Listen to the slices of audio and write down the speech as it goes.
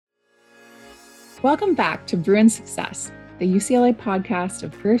Welcome back to Bruin Success, the UCLA podcast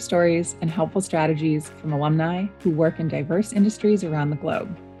of career stories and helpful strategies from alumni who work in diverse industries around the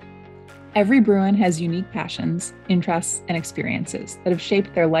globe. Every Bruin has unique passions, interests, and experiences that have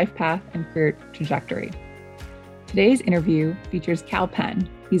shaped their life path and career trajectory. Today's interview features Kal Penn.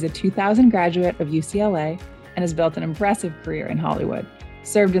 He's a 2000 graduate of UCLA and has built an impressive career in Hollywood,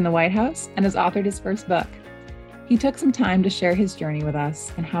 served in the White House, and has authored his first book. He took some time to share his journey with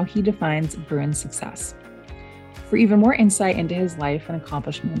us and how he defines Bruin success. For even more insight into his life and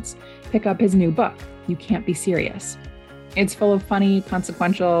accomplishments, pick up his new book, You Can't Be Serious. It's full of funny,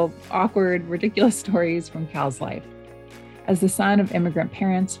 consequential, awkward, ridiculous stories from Kal's life. As the son of immigrant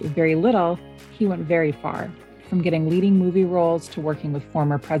parents with very little, he went very far, from getting leading movie roles to working with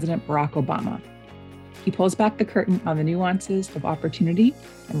former President Barack Obama. He pulls back the curtain on the nuances of opportunity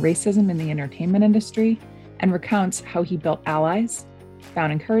and racism in the entertainment industry and recounts how he built allies,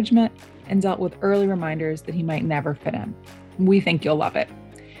 found encouragement, and dealt with early reminders that he might never fit in. We think you'll love it.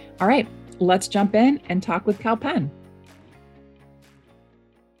 All right, let's jump in and talk with Kal Penn.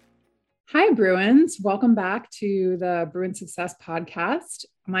 Hi, Bruins. Welcome back to the Bruin Success podcast.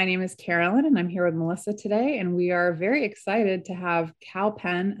 My name is Carolyn, and I'm here with Melissa today, and we are very excited to have Kal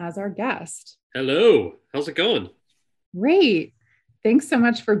Penn as our guest. Hello. How's it going? Great. Thanks so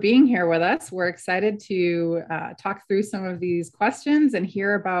much for being here with us. We're excited to talk through some of these questions and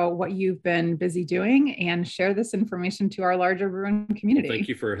hear about what you've been busy doing and share this information to our larger Bruin community. Well, thank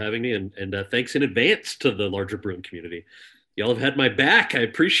you for having me, and thanks in advance to the larger Bruin community. Y'all have had my back. I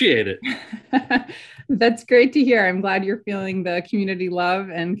appreciate it. That's great to hear. I'm glad you're feeling the community love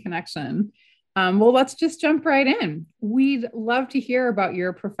and connection. Well, let's just jump right in. We'd love to hear about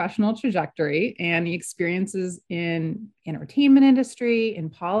your professional trajectory and the experiences in entertainment industry, in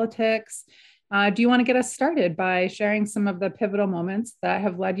politics. Do you want to get us started by sharing some of the pivotal moments that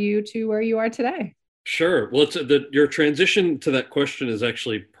have led you to where you are today? Sure. Well, your transition to that question is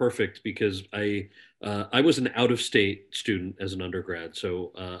actually perfect because I was an out-of-state student as an undergrad.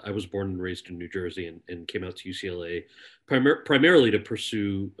 So I was born and raised in New Jersey and came out to UCLA primarily to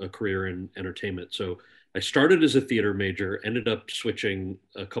pursue a career in entertainment. So I started as a theater major, ended up switching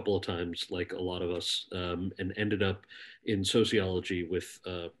a couple of times, like a lot of us, and ended up in sociology with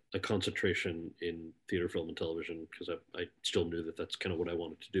a concentration in theater, film, and television because I still knew that that's kind of what I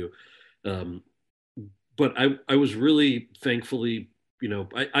wanted to do. But I was really thankfully,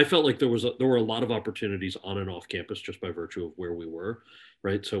 I felt like there were a lot of opportunities on and off campus just by virtue of where we were,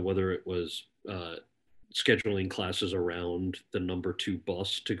 right? So whether it was scheduling classes around the number 2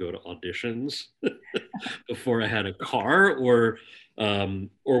 bus to go to auditions before I had a car, or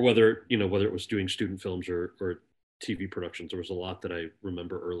whether it was doing student films or TV productions, there was a lot that I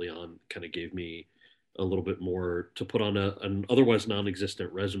remember early on kind of gave me a little bit more to put on an otherwise non-existent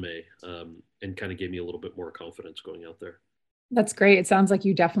resume, and kind of gave me a little bit more confidence going out there. That's great. It sounds like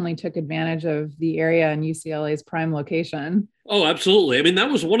you definitely took advantage of the area and UCLA's prime location. Oh, absolutely. I mean, that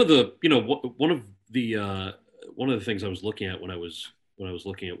was one of the things I was looking at when I was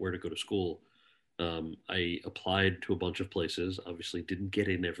looking at where to go to school. I applied to a bunch of places, obviously didn't get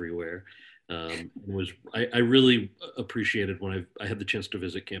in everywhere. I really appreciated when I had the chance to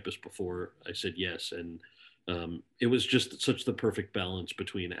visit campus before I said yes. And it was just such the perfect balance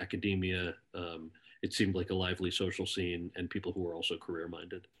between academia. It seemed like a lively social scene and people who were also career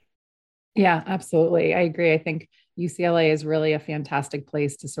minded. Yeah, absolutely. I agree. I think UCLA is really a fantastic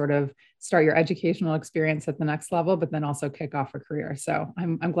place to sort of start your educational experience at the next level, but then also kick off a career. So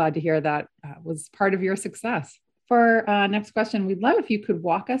I'm glad to hear that was part of your success. For next question, we'd love if you could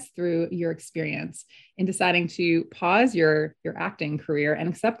walk us through your experience in deciding to pause your acting career and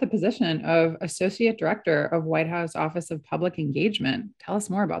accept the position of Associate Director of White House Office of Public Engagement. Tell us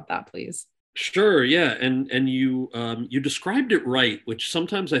more about that, please. Sure, yeah, and you described it right, which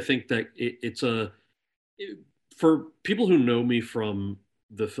sometimes I think that for people who know me from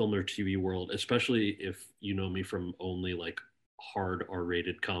the film or TV world, especially if you know me from only like hard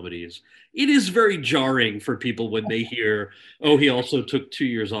R-rated comedies, it is very jarring for people when they hear, "Oh, he also took 2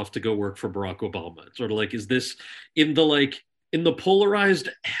 years off to go work for Barack Obama." It's sort of like, is this in the polarized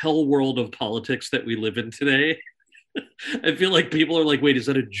hell world of politics that we live in today? I feel like people are like, wait, is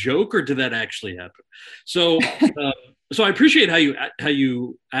that a joke or did that actually happen? So, so I appreciate how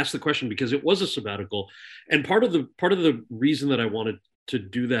you asked the question because it was a sabbatical, and part of the reason that I wanted to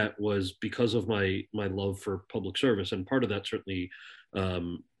do that was because of my love for public service, and part of that certainly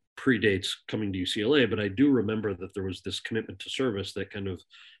predates coming to UCLA. But I do remember that there was this commitment to service that kind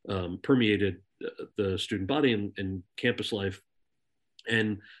of permeated the student body and campus life,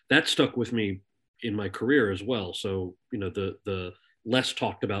 and that stuck with me in my career as well. So, the less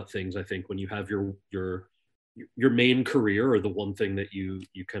talked about things, I think, when you have your main career, or the one thing that you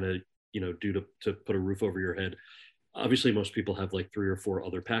kind of do to put a roof over your head. Obviously, most people have like three or four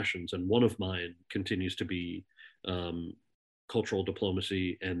other passions, and one of mine continues to be um, cultural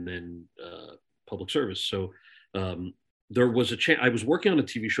diplomacy, and then public service. So there was a chance. I was working on a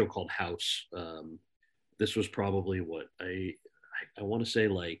TV show called House. This was probably what I want to say,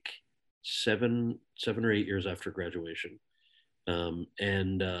 like 7 or 8 years after graduation. Um,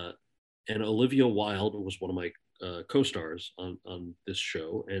 and uh, and Olivia Wilde was one of my co-stars on this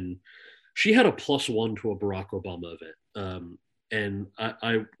show, and she had a +1 to a Barack Obama event. And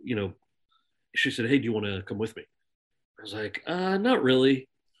she said, "Hey, do you want to come with me?" I was like, "Not really."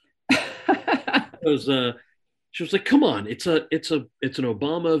 She was like, "Come on, it's an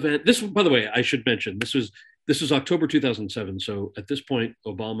Obama event." This, by the way, I should mention, this was October 2007. So at this point,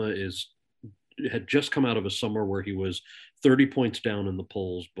 Obama had just come out of a summer where he was 30 points down in the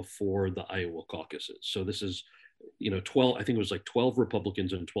polls before the Iowa caucuses. So this is, 12, I think it was like 12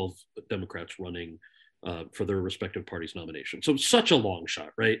 Republicans and 12 Democrats running for their respective parties' nomination. So such a long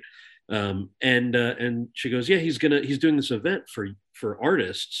shot, right? And she goes, yeah, he's doing this event for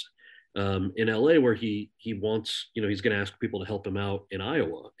artists in LA, where he wants, he's going to ask people to help him out in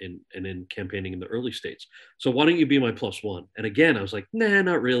Iowa and in campaigning in the early states. So why don't you be my +1? And again, I was like, nah,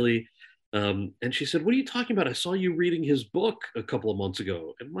 not really. And she said, what are you talking about? I saw you reading his book a couple of months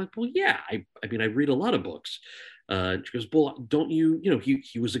ago. And I'm like, well, yeah, I mean, I read a lot of books. And she goes, well, don't you,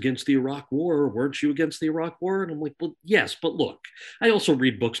 he was against the Iraq War. Weren't you against the Iraq War? And I'm like, well, yes, but look, I also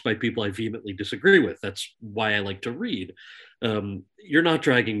read books by people I vehemently disagree with. That's why I like to read. You're not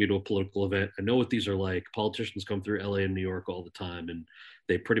dragging me to a political event. I know what these are like. Politicians come through LA and New York all the time, and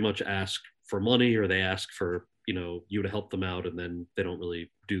they pretty much ask for money, or they ask for, you to help them out, and then they don't really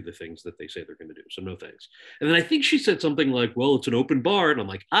do the things that they say they're going to do. So no thanks. And then I think she said something like, well, it's an open bar. And I'm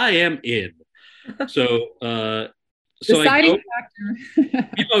like, I am in. So Deciding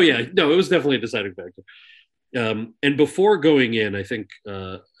factor. Oh yeah, no, it was definitely a deciding factor. And before going in, I think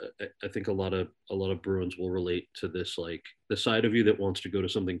a lot of Bruins will relate to this, like the side of you that wants to go to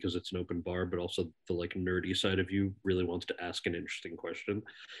something because it's an open bar, but also the like nerdy side of you really wants to ask an interesting question.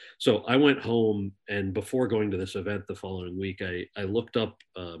 So I went home, and before going to this event the following week, I looked up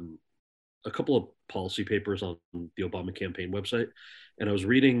a couple of policy papers on the Obama campaign website, and I was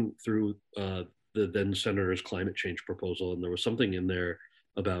reading through the then senator's climate change proposal, and there was something in there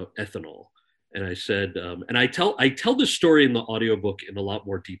about ethanol. And I said, and I tell this story in the audiobook in a lot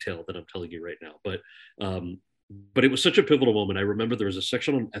more detail than I'm telling you right now, but it was such a pivotal moment. I remember there was a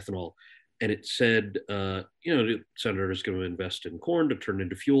section on ethanol, and it said, the senator is going to invest in corn to turn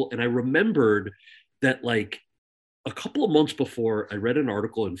into fuel. And I remembered that, like, a couple of months before, I read an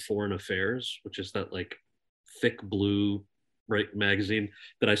article in Foreign Affairs, which is that like thick blue, right, magazine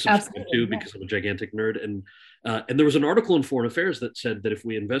that I subscribe to because I'm a gigantic nerd. And there was an article in Foreign Affairs that said that if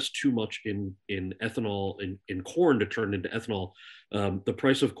we invest too much in ethanol, in corn to turn into ethanol, the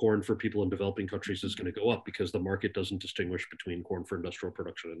price of corn for people in developing countries is going to go up because the market doesn't distinguish between corn for industrial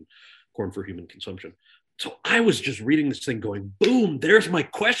production and corn for human consumption. So I was just reading this thing going, boom, there's my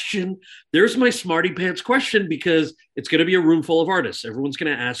question. There's my smarty pants question, because it's going to be a room full of artists. Everyone's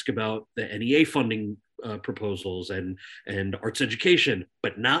going to ask about the NEA funding proposals and arts education,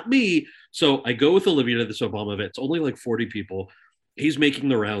 but not me. So I go with Olivia to this Obama event. It's only like 40 people. He's making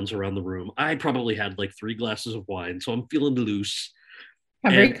the rounds around the room. I probably had like 3 glasses of wine, so I'm feeling loose.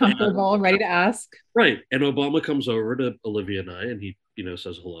 I'm very comfortable, ready to ask. Right. And Obama comes over to Olivia and I, and he,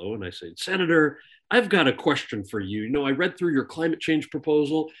 says hello. And I say, Senator, I've got a question for you. I read through your climate change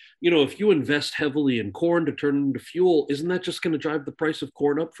proposal. If you invest heavily in corn to turn into fuel, isn't that just going to drive the price of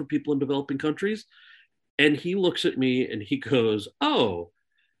corn up for people in developing countries? And he looks at me and he goes, oh,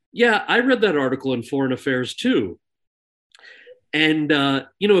 yeah, I read that article in Foreign Affairs too. And,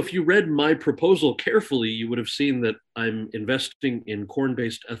 if you read my proposal carefully, you would have seen that I'm investing in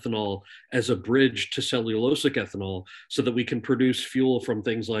corn-based ethanol as a bridge to cellulosic ethanol so that we can produce fuel from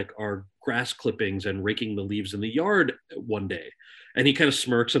things like our grass clippings and raking the leaves in the yard one day. And he kind of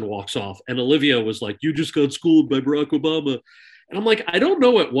smirks and walks off. And Olivia was like, you just got schooled by Barack Obama. And I'm like, I don't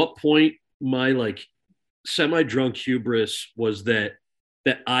know at what point my like semi-drunk hubris was that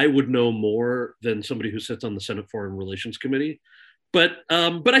I would know more than somebody who sits on the Senate Foreign Relations Committee. But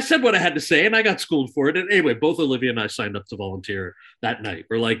I said what I had to say, and I got schooled for it. And anyway, both Olivia and I signed up to volunteer that night.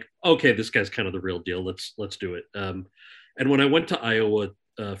 We're like, okay, this guy's kind of the real deal. Let's do it. And when I went to Iowa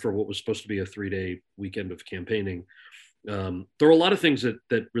for what was supposed to be a 3-day weekend of campaigning, there were a lot of things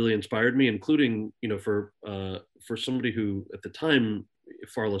that really inspired me, including, for somebody who at the time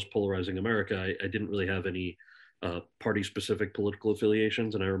far less polarizing America, I didn't really have any party-specific political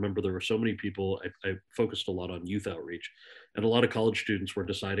affiliations. And I remember there were so many people. I focused a lot on youth outreach, and a lot of college students were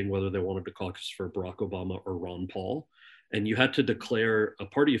deciding whether they wanted to caucus for Barack Obama or Ron Paul. And you had to declare a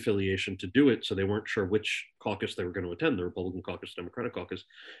party affiliation to do it, so they weren't sure which caucus they were going to attend, the Republican caucus, Democratic caucus.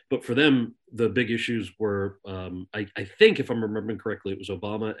 But for them, the big issues were, I think, if I'm remembering correctly, it was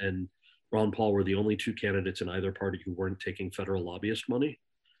Obama and Ron Paul were the only two candidates in either party who weren't taking federal lobbyist money.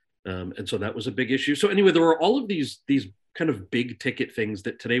 And so that was a big issue. So anyway, there were all of these kind of big ticket things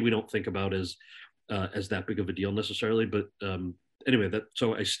that today we don't think about as that big of a deal necessarily. But anyway,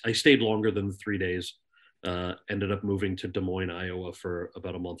 so I stayed longer than the 3 days. Ended up moving to Des Moines, Iowa for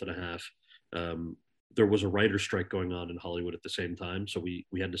about a month and a half. There was a writer's strike going on in Hollywood at the same time, so we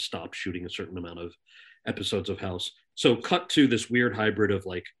had to stop shooting a certain amount of episodes of House. So cut to this weird hybrid of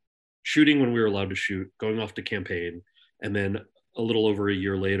like shooting when we were allowed to shoot, going off to campaign, and then a little over a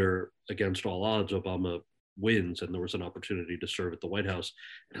year later, against all odds, Obama wins and there was an opportunity to serve at the White House.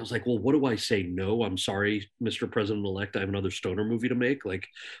 And I was like, well, what do I say? No, I'm sorry, Mr. President-elect, I have another stoner movie to make. Like,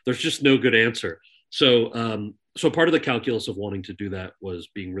 there's just no good answer. So part of the calculus of wanting to do that was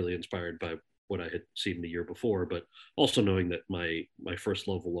being really inspired by what I had seen the year before, but also knowing that my first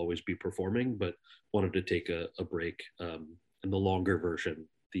love will always be performing, but wanted to take a break. And the longer version,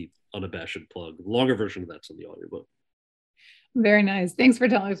 the unabashed plug, the longer version of that's in the audiobook. Very nice. Thanks for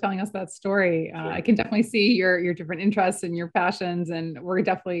telling us that story. Sure. I can definitely see your different interests and your passions, and we're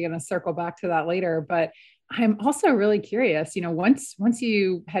definitely going to circle back to that later. But I'm also really curious, once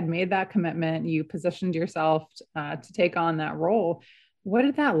you had made that commitment, you positioned yourself to take on that role. What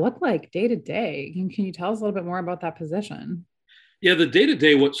did that look like day to day? Can you tell us a little bit more about that position? Yeah, the day to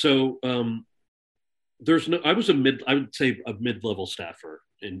day. I was I would say a mid-level staffer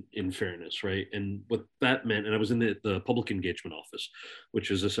in fairness, right? And what that meant, and I was in the public engagement office, which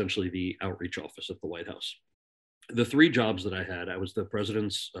is essentially the outreach office at the White House. The three jobs that I had, I was the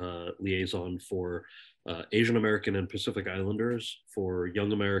president's liaison for Asian American and Pacific Islanders, for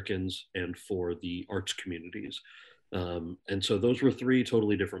young Americans, and for the arts communities. And so those were three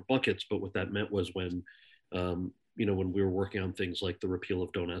totally different buckets. But what that meant was when we were working on things like the repeal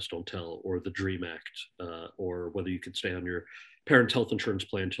of Don't Ask, Don't Tell, or the DREAM Act, or whether you could stay on your parents' health insurance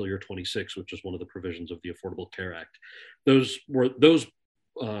plan until you're 26, which is one of the provisions of the Affordable Care Act. Those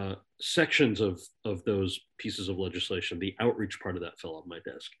sections of those pieces of legislation, the outreach part of that fell on my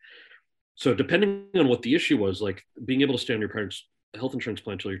desk. So depending on what the issue was, like being able to stay on your parents' health insurance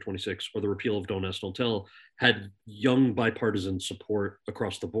plan until you're 26, or the repeal of Don't Ask, Don't Tell, had young bipartisan support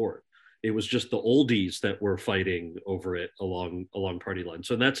across the board. It was just the oldies that were fighting over it along party lines.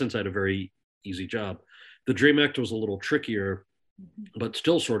 So in that sense, I had a very easy job. The DREAM Act was a little trickier, but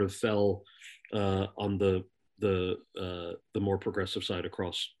still sort of fell on the more progressive side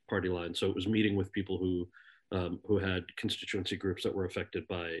across party lines. So it was meeting with people who had constituency groups that were affected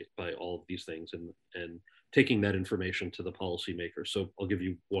by all of these things, and taking that information to the policymakers. So I'll give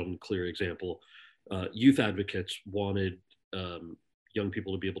you one clear example. Youth advocates wanted young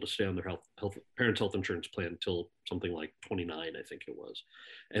people to be able to stay on their parents' health insurance plan until something like 29, I think it was.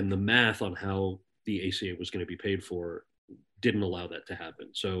 And the math on how the ACA was going to be paid for didn't allow that to happen.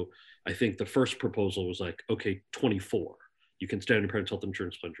 So I think the first proposal was like, okay, 24. You can stay on your parents' health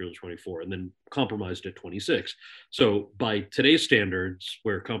insurance plan until 24, and then compromised at 26. So by today's standards,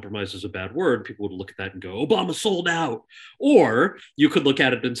 where compromise is a bad word, people would look at that and go, Obama sold out. Or you could look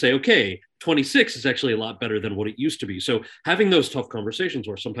at it and say, okay, 26 is actually a lot better than what it used to be. So having those tough conversations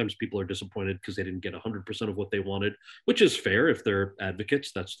where sometimes people are disappointed because they didn't get 100% of what they wanted, which is fair. If they're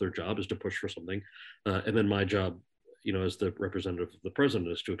advocates, that's their job, is to push for something. And then my job, as the representative of the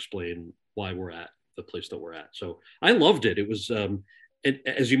president, is to explain why we're at the place that we're at. So I loved it. It was,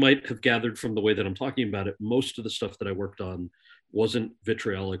 as you might have gathered from the way that I'm talking about it, most of the stuff that I worked on wasn't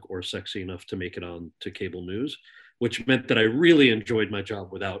vitriolic or sexy enough to make it on to cable news, which meant that I really enjoyed my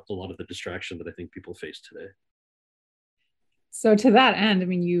job without a lot of the distraction that I think people face today. So to that end, I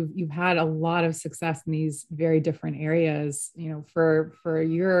mean, you've had a lot of success in these very different areas, for as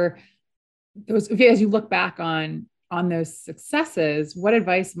you look back on those successes, what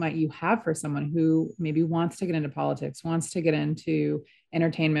advice might you have for someone who maybe wants to get into politics, wants to get into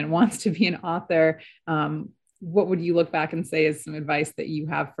entertainment, wants to be an author? What would you look back and say is some advice that you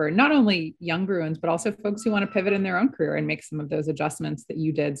have for not only young Bruins, but also folks who want to pivot in their own career and make some of those adjustments that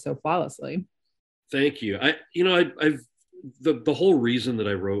you did so flawlessly? Thank you. The whole reason that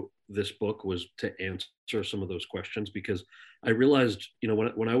I wrote this book was to answer some of those questions, because I realized,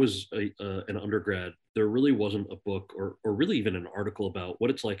 when I was an undergrad, there really wasn't a book or really even an article about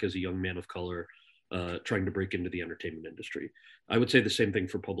what it's like as a young man of color trying to break into the entertainment industry. I would say the same thing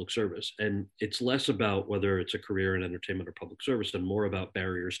for public service. And it's less about whether it's a career in entertainment or public service and more about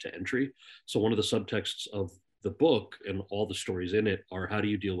barriers to entry. So one of the subtexts of the book and all the stories in it are how do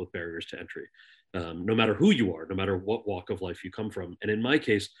you deal with barriers to entry? No matter who you are, no matter what walk of life you come from. And in my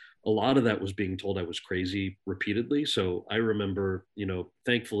case, a lot of that was being told I was crazy repeatedly. So I remember,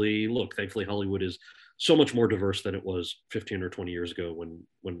 thankfully Hollywood is so much more diverse than it was 15 or 20 years ago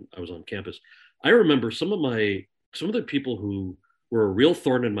when I was on campus. I remember some of the people who were a real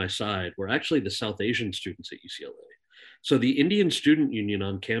thorn in my side were actually the South Asian students at UCLA. So the Indian Student Union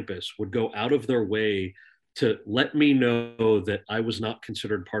on campus would go out of their way to let me know that I was not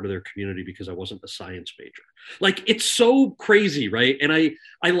considered part of their community because I wasn't a science major. Like, it's so crazy, right? And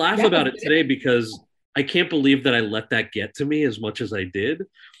I laugh about it today because I can't believe that I let that get to me as much as I did.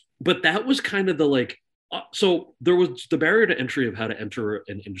 But that was kind of so there was the barrier to entry of how to enter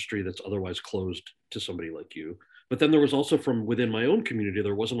an industry that's otherwise closed to somebody like you. But then there was also from within my own community,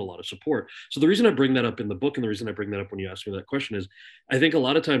 there wasn't a lot of support. So the reason I bring that up in the book and the reason I bring that up when you ask me that question is I think a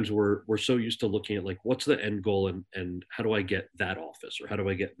lot of times we're so used to looking at like, what's the end goal and how do I get that office or how do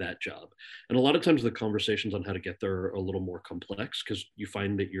I get that job? And a lot of times the conversations on how to get there are a little more complex because you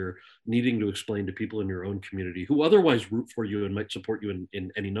find that you're needing to explain to people in your own community who otherwise root for you and might support you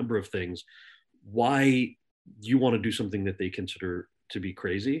in any number of things, why you want to do something that they consider to be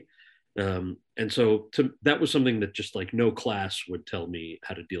crazy. And so that was something that just like no class would tell me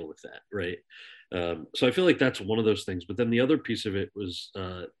how to deal with that. Right. So I feel like that's one of those things. But then the other piece of it was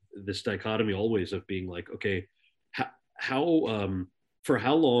this dichotomy always of being like, okay, for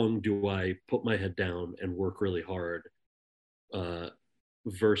how long do I put my head down and work really hard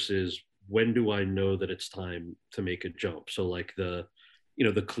versus when do I know that it's time to make a jump? So like the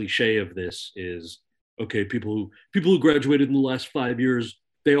cliche of this is, okay, people who graduated in the last 5 years,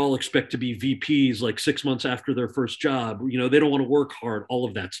 they all expect to be VPs like 6 months after their first job. They don't want to work hard, all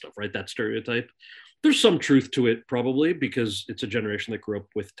of that stuff, right? That stereotype. There's some truth to it probably because it's a generation that grew up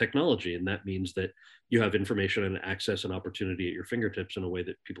with technology. And that means that you have information and access and opportunity at your fingertips in a way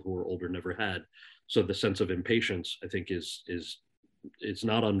that people who are older never had. So the sense of impatience, I think, is it's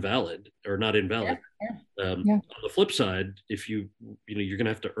not invalid. On the flip side, if you're going to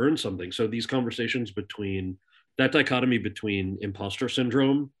have to earn something. So these conversations between that dichotomy between imposter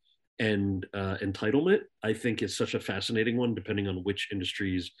syndrome and entitlement, I think is such a fascinating one, depending on which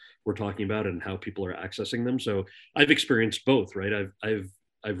industries we're talking about and how people are accessing them. So I've experienced both, right? I've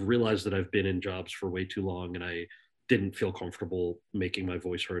realized that I've been in jobs for way too long and I didn't feel comfortable making my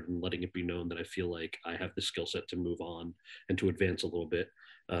voice heard and letting it be known that I feel like I have the skill set to move on and to advance a little bit.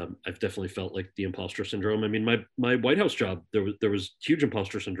 I've definitely felt like the imposter syndrome. I mean, my White House job, there was huge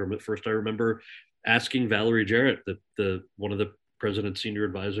imposter syndrome at first. I remember asking Valerie Jarrett, the one of the president's senior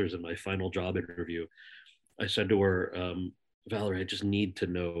advisors, in my final job interview. I said to her, Valerie, I just need to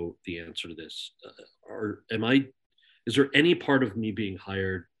know the answer to this. Is there any part of me being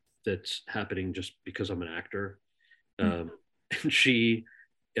hired that's happening just because I'm an actor? And she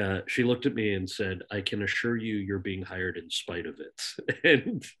looked at me and said, I can assure you you're being hired in spite of it.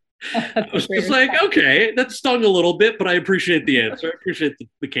 And I was just like, okay, that stung a little bit, but I appreciate the answer. I appreciate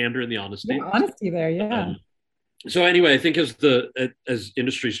the candor and the honesty. Yeah, honesty there, yeah. So anyway, I think as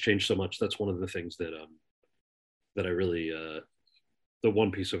industries change so much, that's one of the things that I really the one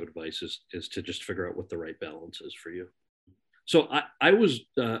piece of advice is to just figure out what the right balance is for you. So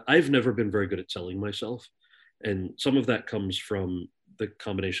I've never been very good at selling myself. And some of that comes from the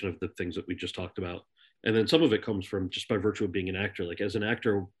combination of the things that we just talked about. And then some of it comes from just by virtue of being an actor. Like as an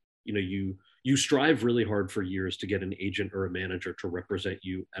actor, you strive really hard for years to get an agent or a manager to represent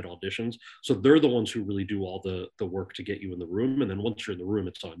you at auditions. So they're the ones who really do all the work to get you in the room. And then once you're in the room,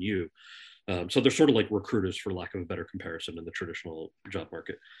 it's on you. So they're sort of like recruiters, for lack of a better comparison, in the traditional job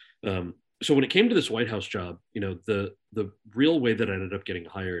market. So when it came to this White House job, the real way that I ended up getting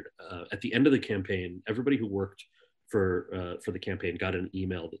hired at the end of the campaign, everybody who worked for the campaign got an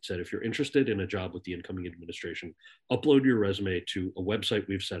email that said, if you're interested in a job with the incoming administration, upload your resume to a website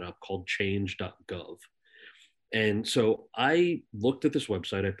we've set up called change.gov. And so I looked at this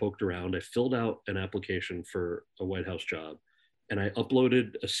website, I poked around, I filled out an application for a White House job. And I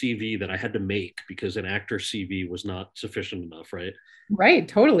uploaded a CV that I had to make because an actor CV was not sufficient enough, right? Right.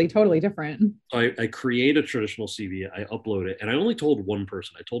 Totally different. So I create a traditional CV, I upload it, and I only told one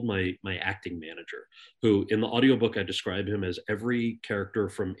person. I told my acting manager, who in the audiobook, I describe him as every character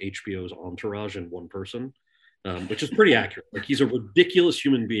from HBO's Entourage in one person, which is pretty accurate. Like he's a ridiculous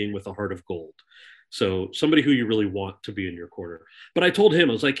human being with a heart of gold. So somebody who you really want to be in your corner. But I told him,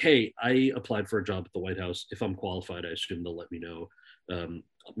 I was like, hey, I applied for a job at the White House. If I'm qualified, I assume they'll let me know.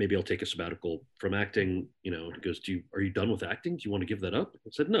 maybe I'll take a sabbatical from acting. You know, he goes, are you done with acting? Do you want to give that up? I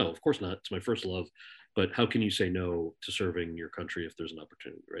said, no, of course not. It's my first love, but how can you say no to serving your country if there's an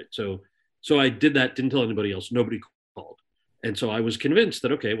opportunity, right? So I did that, didn't tell anybody else. Nobody called. And so I was convinced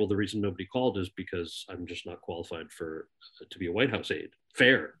that, okay, well, the reason nobody called is because I'm just not qualified to be a White House aide.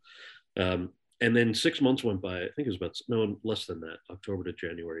 Fair. And then 6 months went by. I think it was about, no, less than that, October to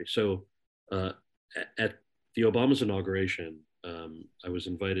January. So uh, at the Obama's inauguration, I was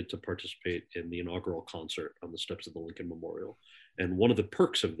invited to participate in the inaugural concert on the steps of the Lincoln Memorial. And one of the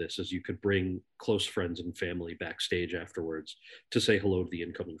perks of this is you could bring close friends and family backstage afterwards to say hello to the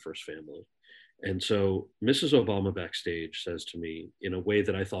incoming first family. And so Mrs. Obama backstage says to me in a way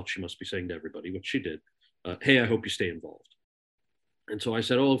that I thought she must be saying to everybody, which she did, hey, I hope you stay involved. And so I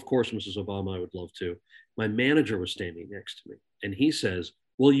said, oh, of course, Mrs. Obama, I would love to. My manager was standing next to me and he says,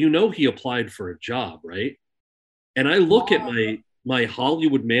 well, you know, he applied for a job, right? And I look at my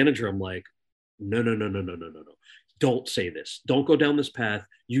Hollywood manager. I'm like, no, no, no, no, no, no, no, no. Don't say this. Don't go down this path.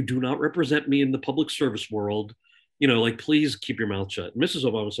 You do not represent me in the public service world. You know, like, please keep your mouth shut. Mrs.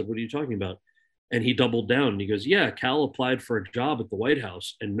 Obama said, what are you talking about? And he doubled down and he goes, yeah, Cal applied for a job at the White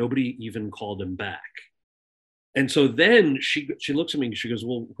House and nobody even called him back. And so then she looks at me and she goes,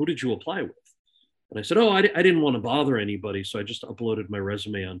 well, who did you apply with? And I said, oh, I didn't want to bother anybody. So I just uploaded my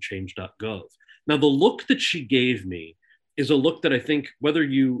resume on change.gov. Now, the look that she gave me is a look that I think, whether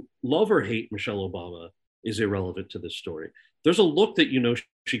you love or hate Michelle Obama, is irrelevant to this story. There's a look that, you know,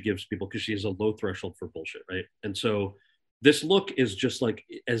 she gives people because she has a low threshold for bullshit, right? And so this look is just like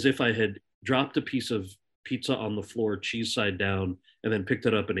as if I had dropped a piece of pizza on the floor, cheese side down, and then picked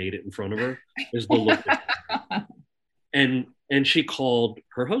it up and ate it in front of her, is the look. And she called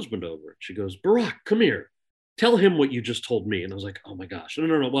her husband over. She goes, Barack, come here. Tell him what you just told me. And I was like, oh my gosh. No,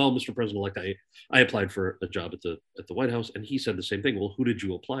 no, no. Well, Mr. President-elect, I applied for a job at the White House. And he said the same thing. Well, who did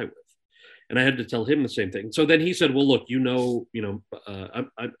you apply with? And I had to tell him the same thing. So then he said, well, look, I'm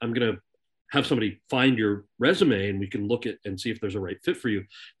going to have somebody find your resume and we can look at and see if there's a right fit for you.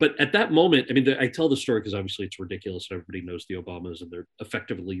 But at that moment, I mean, I tell the story because obviously it's ridiculous and everybody knows the Obamas and they're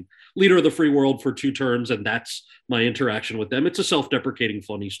effectively leader of the free world for 2 terms. And that's my interaction with them. It's a self-deprecating,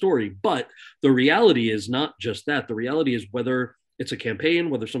 funny story. But the reality is not just that. The reality is whether it's a campaign,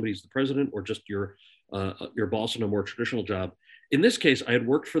 whether somebody's the president or just your boss in a more traditional job. In this case, I had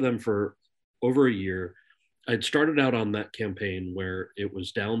worked for them for over a year. I'd started out on that campaign where it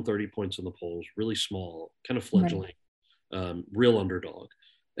was down 30 points in the polls, really small, kind of fledgling, real underdog.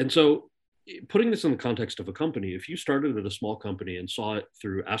 And so putting this in the context of a company, if you started at a small company and saw it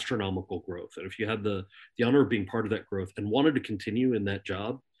through astronomical growth, and if you had the honor of being part of that growth and wanted to continue in that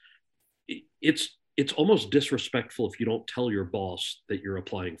job, it's almost disrespectful if you don't tell your boss that you're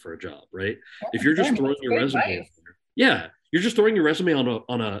applying for a job, right? If you're just throwing your resume, yeah, you're just throwing your resume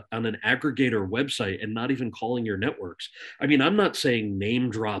on an aggregator website and not even calling your networks. I mean, I'm not saying name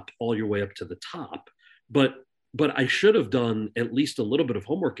drop all your way up to the top, but I should have done at least a little bit of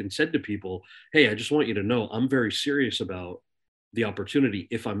homework and said to people, hey, I just want you to know I'm very serious about the opportunity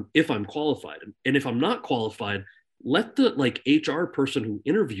if I'm qualified. And if I'm not qualified, let the HR person who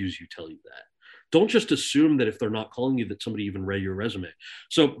interviews you tell you that. Don't just assume that if they're not calling you that somebody even read your resume.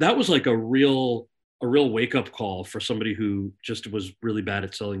 So that was like a real wake up call for somebody who just was really bad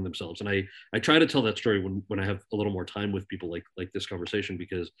at selling themselves. And I try to tell that story when I have a little more time with people like this conversation,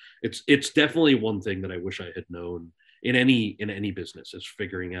 because it's definitely one thing that I wish I had known in any business, is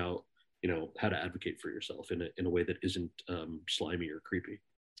figuring out, you know, how to advocate for yourself in a way that isn't slimy or creepy.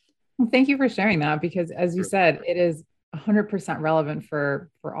 Well, thank you for sharing that, because as you said, it is 100% relevant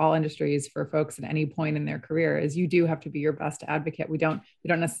for all industries, for folks at any point in their career. Is you do have to be your best advocate. We don't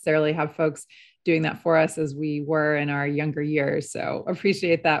necessarily have folks doing that for us as we were in our younger years. So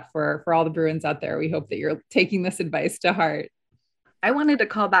appreciate that for all the Bruins out there. We hope that you're taking this advice to heart. I wanted to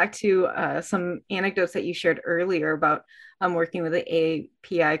call back to some anecdotes that you shared earlier about working with the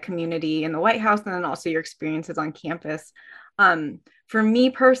API community in the White House, and then also your experiences on campus. For me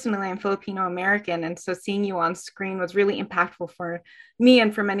personally, I'm Filipino American, and so seeing you on screen was really impactful for me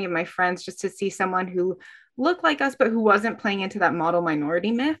and for many of my friends, just to see someone who looked like us, but who wasn't playing into that model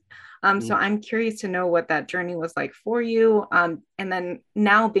minority myth. So I'm curious to know what that journey was like for you. And then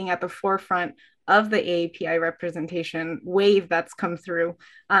now being at the forefront of the AAPI representation wave that's come through,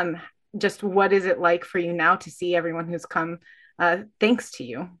 just what is it like for you now to see everyone who's come thanks to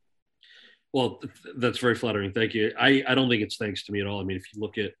you? Well, that's very flattering. Thank you. I don't think it's thanks to me at all. I mean, if you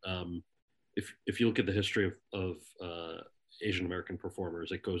look at if you look at the history of Asian American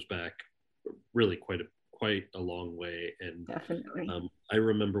performers, it goes back really quite a long way. And definitely, I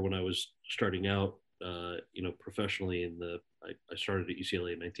remember when I was starting out, professionally I started at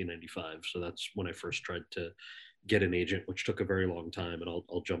UCLA in 1995. So that's when I first tried to get an agent, which took a very long time. And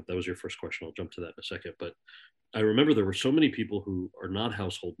I'll jump, that was your first question. I'll jump to that in a second. But I remember there were so many people who are not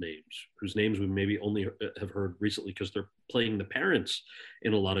household names, whose names we maybe only have heard recently because they're playing the parents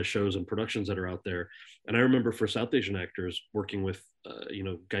in a lot of shows and productions that are out there. And I remember for South Asian actors working with, a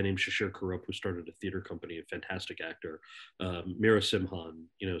guy named Shashir Karup, who started a theater company, a fantastic actor. Mira Simhan,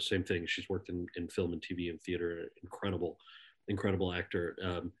 same thing. She's worked in film and TV and theater, incredible actor.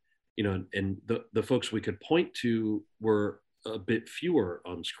 And the folks we could point to were a bit fewer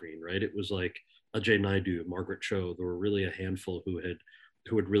on screen, right? It was like Ajay Naidu, Margaret Cho. There were really a handful who had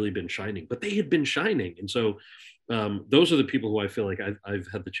really been shining, but they had been shining. And so those are the people who I feel like I've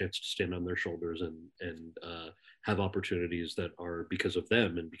had the chance to stand on their shoulders and have opportunities that are because of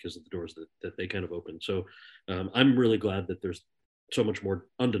them and because of the doors that they kind of opened. So I'm really glad that there's so much more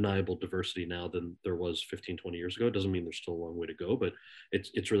undeniable diversity now than there was 15, 20 years ago. It doesn't mean there's still a long way to go, but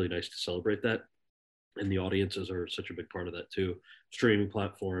it's really nice to celebrate that. And the audiences are such a big part of that too. Streaming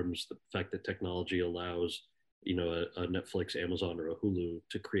platforms, the fact that technology allows, a Netflix, Amazon, or a Hulu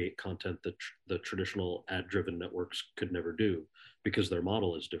to create content that the traditional ad-driven networks could never do because their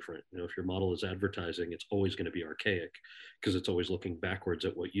model is different. If your model is advertising, it's always going to be archaic because it's always looking backwards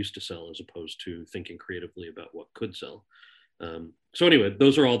at what used to sell as opposed to thinking creatively about what could sell. So anyway,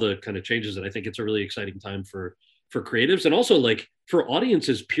 those are all the kind of changes that I think it's a really exciting time for creatives and also like for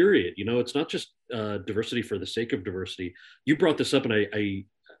audiences, period. It's not just diversity for the sake of diversity. You brought this up and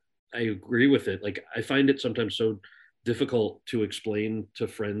I agree with it. Like I find it sometimes so difficult to explain to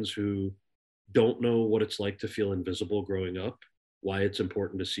friends who don't know what it's like to feel invisible growing up, why it's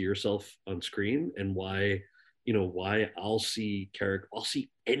important to see yourself on screen and why I'll see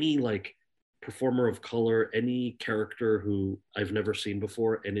any like performer of color, any character who I've never seen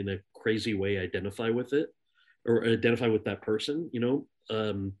before and in a crazy way identify with it or identify with that person,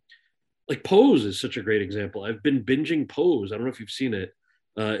 like Pose is such a great example. I've been binging Pose. I don't know if you've seen it.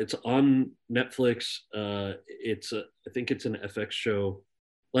 It's on Netflix. I think it's an FX show.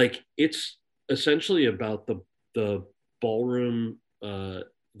 Like it's essentially about the ballroom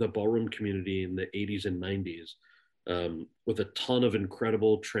community in the 80s and 90s, with a ton of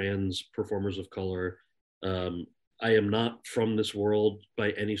incredible trans performers of color. I am not from this world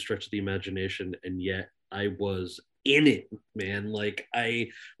by any stretch of the imagination, and yet I was in it, man. Like I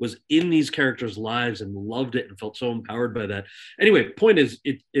was in these characters' lives and loved it and felt so empowered by that. Anyway, point is,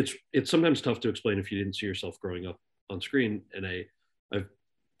 it's sometimes tough to explain if you didn't see yourself growing up on screen. And I've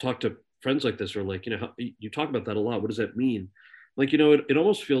talked to friends like this who are like, you talk about that a lot. What does that mean? Like, it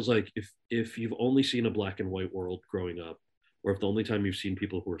almost feels like if you've only seen a black and white world growing up, or if the only time you've seen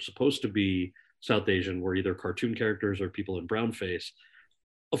people who are supposed to be South Asian were either cartoon characters or people in brown face,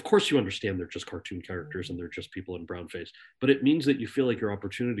 of course you understand they're just cartoon characters and they're just people in brown face, but it means that you feel like your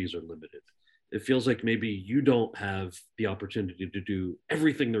opportunities are limited. It feels like maybe you don't have the opportunity to do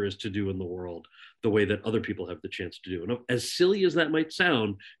everything there is to do in the world the way that other people have the chance to do. And as silly as that might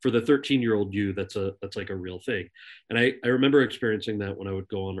sound, for the 13-year-old you, that's like a real thing. And I remember experiencing that when I would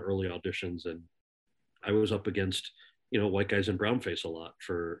go on early auditions and I was up against, white guys in brown face a lot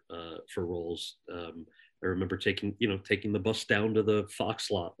for roles. I remember taking the bus down to the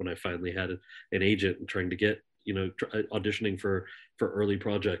Fox lot when I finally had an agent and trying to get, auditioning for early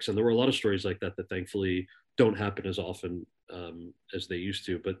projects. And there were a lot of stories like that thankfully don't happen as often as they used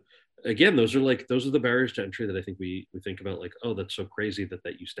to. But again, those are the barriers to entry that I think we think about, like, oh, that's so crazy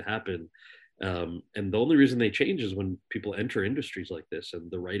that used to happen. And the only reason they change is when people enter industries like this and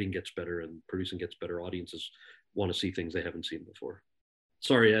the writing gets better and producing gets better. Audiences want to see things they haven't seen before.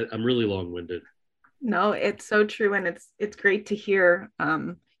 Sorry, I'm really long-winded. No, it's so true. And it's great to hear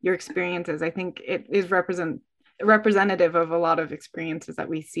your experiences. I think it is representative of a lot of experiences that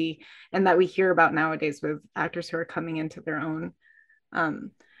we see and that we hear about nowadays with actors who are coming into their own.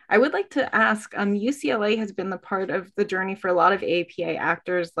 I would like to ask, UCLA has been the part of the journey for a lot of APA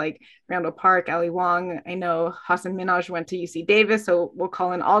actors like Randall Park, Ali Wong. I know Hasan Minhaj went to UC Davis, so we'll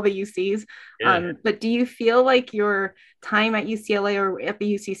call in all the UCs. Yeah. But do you feel like your time at UCLA or at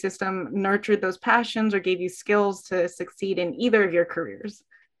the UC system nurtured those passions or gave you skills to succeed in either of your careers?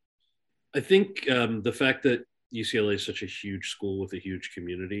 I think the fact that UCLA is such a huge school with a huge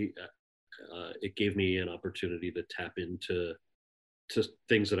community, it gave me an opportunity to tap into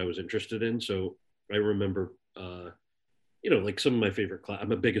things that I was interested in. So I remember, like some of my favorite class.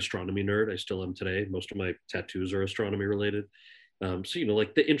 I'm a big astronomy nerd. I still am today. Most of my tattoos are astronomy related. So,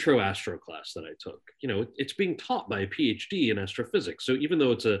 like the intro astro class that I took, it's being taught by a PhD in astrophysics. So even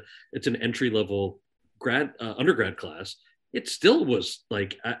though it's an entry level undergrad class, it still was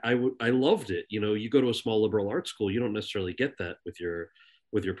like I loved it. You know, you go to a small liberal arts school, you don't necessarily get that with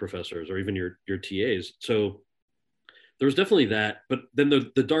your professors or even your TAs. So there was definitely that. But then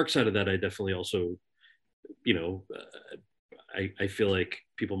the dark side of that, I definitely also, you know, I feel like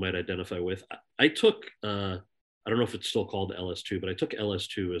people might identify with. I took I don't know if it's still called LS2, but I took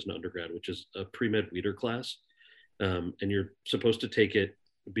LS2 as an undergrad, which is a pre-med weeder class. And you're supposed to take it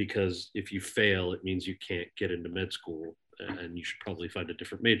because if you fail, it means you can't get into med school and you should probably find a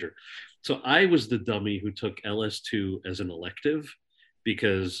different major. So I was the dummy who took LS2 as an elective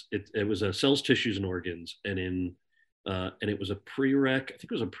because it was a cells, tissues, and organs. And it was a prereq. I think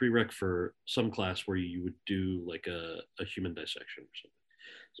it was a prereq for some class where you would do like a human dissection or something.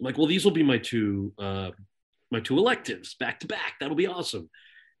 So I'm like, well, these will be my two electives back to back. That'll be awesome.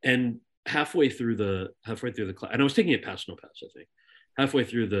 And halfway through the class, and I was taking it pass no pass, I think. Halfway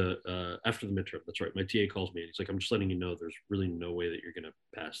through the after the midterm, that's right. My TA calls me and he's like, "I'm just letting you know there's really no way that you're gonna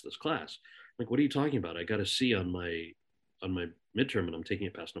pass this class." I'm like, what are you talking about? I got a C on my midterm and I'm taking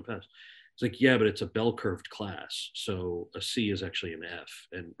it pass no pass. It's like, yeah, but it's a bell curved class, so a C is actually an F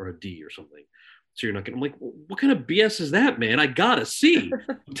and or a D or something. So you're not gonna. I'm like, what kind of BS is that, man? I got a C.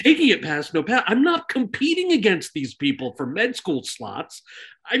 I'm taking it past no pass. I'm not competing against these people for med school slots.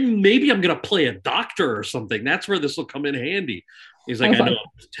 I'm gonna play a doctor or something. That's where this will come in handy. He's like, I know.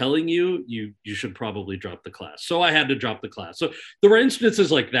 I'm telling you, you should probably drop the class. So I had to drop the class. So there were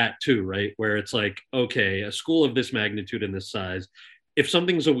instances like that too, right? Where it's like, okay, a school of this magnitude and this size, if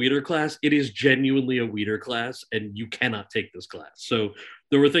something's a weeder class, it is genuinely a weeder class, and you cannot take this class. So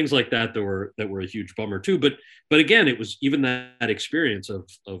there were things like that that were a huge bummer too. But again, it was even that experience of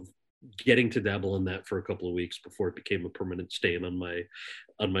getting to dabble in that for a couple of weeks before it became a permanent stain on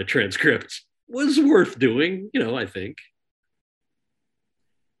my transcript was worth doing, you know, I think.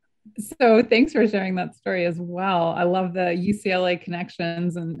 So thanks for sharing that story as well. I love the UCLA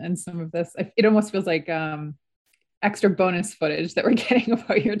connections and some of this. It almost feels like extra bonus footage that we're getting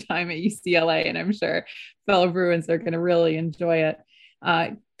about your time at UCLA, and I'm sure fellow Bruins are going to really enjoy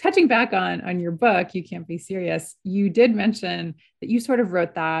it. Touching back on your book, You Can't Be Serious, you did mention that you sort of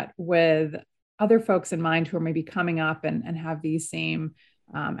wrote that with other folks in mind who are maybe coming up and have these same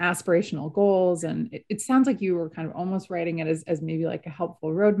aspirational goals. And it sounds like you were kind of almost writing it as maybe like a helpful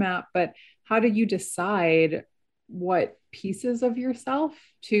roadmap, but how did you decide what pieces of yourself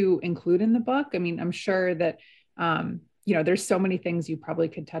to include in the book? I mean, I'm sure that you know, there's so many things you probably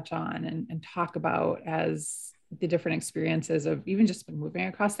could touch on and talk about as the different experiences of even just moving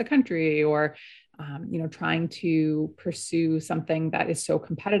across the country or, you know, trying to pursue something that is so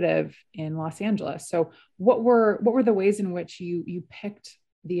competitive in Los Angeles. So what were the ways in which you picked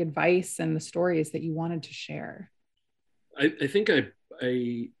the advice and the stories that you wanted to share? I think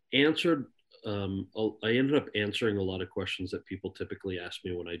I answered, I ended up answering a lot of questions that people typically ask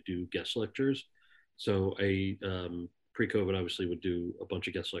me when I do guest lectures. So I pre-COVID obviously would do a bunch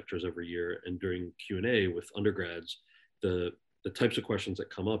of guest lectures every year, and during Q&A with undergrads, the types of questions that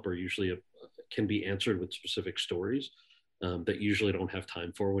come up are usually can be answered with specific stories that you usually don't have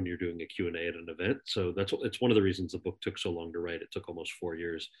time for when you're doing a Q&A at an event. So it's one of the reasons the book took so long to write. It took almost 4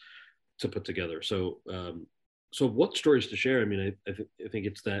 years to put together. So so what stories to share? I mean, I think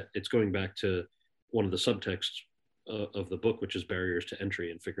it's going back to one of the subtexts of the book, which is barriers to entry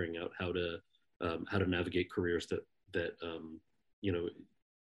and figuring out how to navigate careers that you know,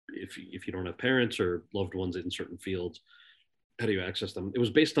 if you don't have parents or loved ones in certain fields, how do you access them? It was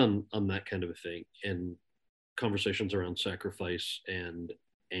based on that kind of a thing, and conversations around sacrifice and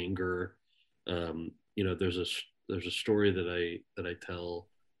anger. You know, there's a story that I tell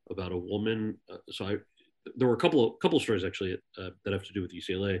about a woman. There were a couple of stories actually that have to do with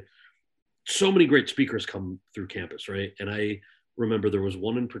UCLA. So many great speakers come through campus, right? And I remember there was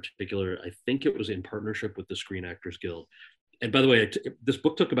one in particular, I think it was in partnership with the Screen Actors Guild. And by the way, this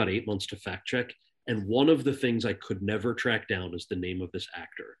book took about 8 months to fact check. And one of the things I could never track down is the name of this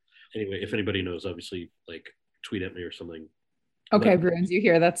actor. Anyway, if anybody knows, obviously, like tweet at me or something. Okay, but, Bruins, you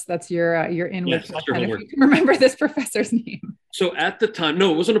hear that's your in yes, with if you can remember this professor's name. So at the time,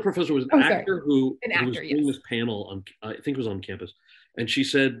 no, it wasn't a professor. It was an actor who was doing yes. this panel on, I think it was on campus. And she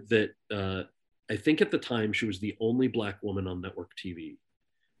said that I think at the time she was the only Black woman on network TV.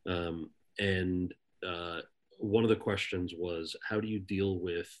 And one of the questions was, how do you deal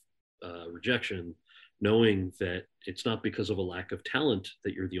with rejection, knowing that it's not because of a lack of talent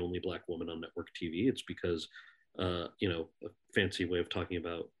that you're the only Black woman on network TV? It's because, you know, a fancy way of talking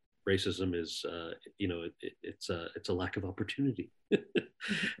about racism is, you know, it's a lack of opportunity.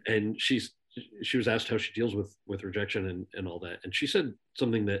 And she was asked how she deals with rejection and all that. And she said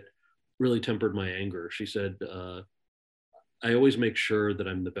something that really tempered my anger. She said, I always make sure that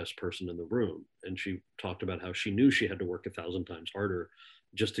I'm the best person in the room. And she talked about how she knew she had to work 1,000 times harder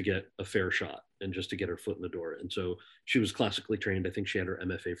just to get a fair shot and just to get her foot in the door. And so she was classically trained. I think she had her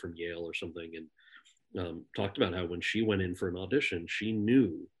MFA from Yale or something, and talked about how when she went in for an audition, she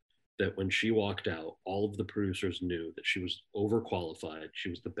knew that when she walked out, all of the producers knew that she was overqualified. She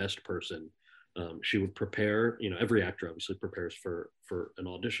was the best person. She would prepare, every actor obviously prepares for an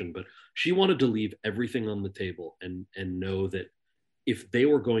audition, but she wanted to leave everything on the table and know that if they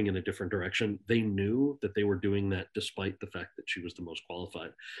were going in a different direction, they knew that they were doing that despite the fact that she was the most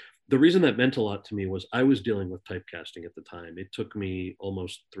qualified. The reason that meant a lot to me was I was dealing with typecasting at the time. It took me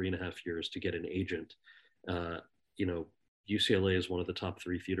almost 3.5 years to get an agent. You know, UCLA is one of the top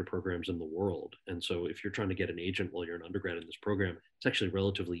 3 theater programs in the world. And so if you're trying to get an agent while you're an undergrad in this program, it's actually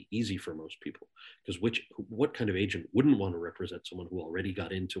relatively easy for most people, because what kind of agent wouldn't want to represent someone who already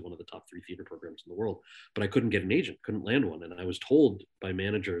got into one of the top 3 theater programs in the world? But I couldn't get an agent, couldn't land one. And I was told by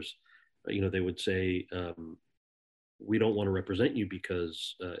managers, they would say, we don't want to represent you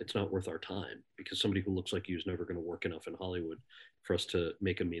because it's not worth our time, because somebody who looks like you is never going to work enough in Hollywood for us to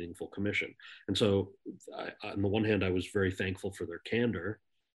make a meaningful commission. And so on the one hand, I was very thankful for their candor.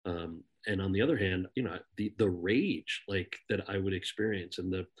 And on the other hand, the rage like that I would experience.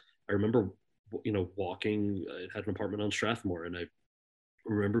 And I remember, walking, I had an apartment on Strathmore, and I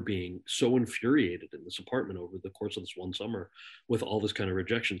remember being so infuriated in this apartment over the course of this one summer with all this kind of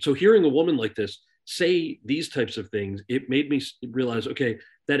rejection. So hearing a woman like this say these types of things, it made me realize, okay,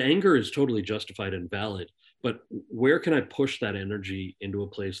 that anger is totally justified and valid, but where can I push that energy into a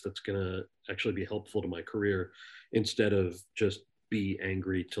place that's going to actually be helpful to my career instead of just be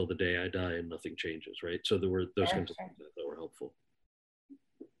angry till the day I die and nothing changes, right? So there were those kinds of things that were helpful.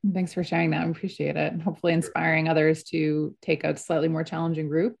 Thanks for sharing that. I appreciate it. And hopefully inspiring others to take a slightly more challenging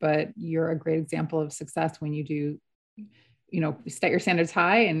route, but you're a great example of success when you do, set your standards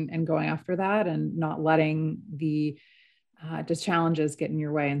high and going after that and not letting the just challenges get in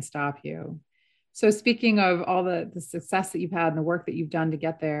your way and stop you. So speaking of all the success that you've had and the work that you've done to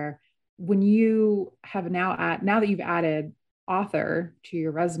get there, when you have now that you've added author to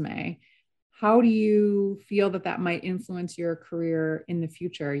your resume, how do you feel that might influence your career in the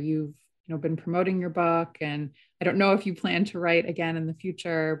future? You've been promoting your book, and I don't know if you plan to write again in the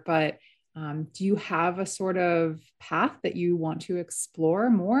future, but do you have a sort of path that you want to explore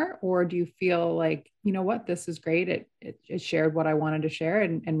more? Or do you feel like, this is great. It shared what I wanted to share,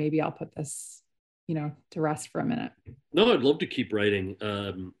 and maybe I'll put this, to rest for a minute. No, I'd love to keep writing.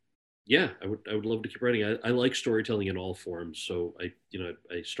 Yeah, I would love to keep writing. I like storytelling in all forms. So I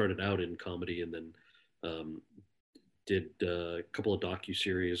started out in comedy, and then did a couple of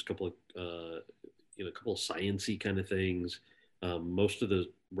docuseries, a couple of science-y kind of things. Most of the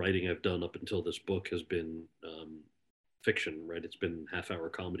writing I've done up until this book has been fiction, right? It's been half-hour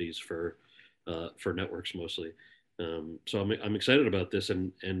comedies for networks mostly. So I'm excited about this,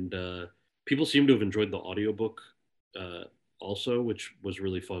 and people seem to have enjoyed the audiobook also, which was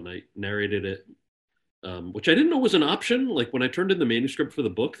really fun. I narrated it, which I didn't know was an option. Like when I turned in the manuscript for the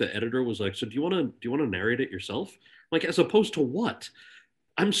book, the editor was like, "So do you want to narrate it yourself?" Like, as opposed to what?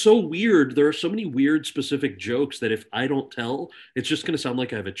 I'm so weird. There are so many weird specific jokes that if I don't tell, it's just going to sound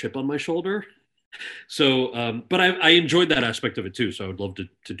like I have a chip on my shoulder. So, but I enjoyed that aspect of it too. So I would love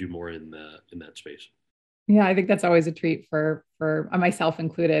to do more in that space. Yeah, I think that's always a treat for myself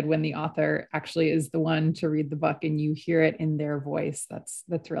included, when the author actually is the one to read the book and you hear it in their voice. That's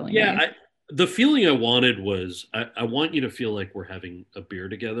really nice. The feeling I wanted was I want you to feel like we're having a beer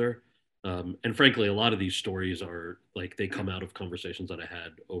together. And frankly, a lot of these stories are like, they come out of conversations that I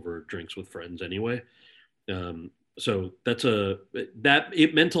had over drinks with friends anyway. So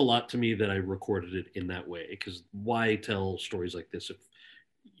it meant a lot to me that I recorded it in that way, because why tell stories like this if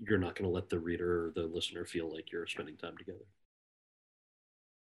you're not going to let the reader or the listener feel like you're spending time together?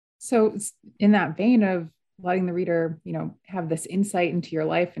 So in that vein of letting the reader, have this insight into your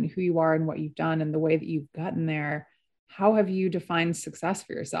life and who you are and what you've done and the way that you've gotten there, how have you defined success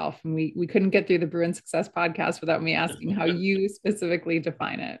for yourself? And we couldn't get through the Bruin Success podcast without me asking how you specifically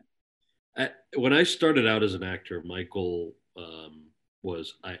define it. When I started out as an actor, my goal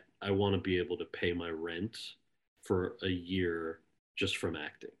was I want to be able to pay my rent for a year just from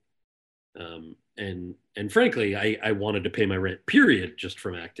acting. And frankly, I wanted to pay my rent, period, just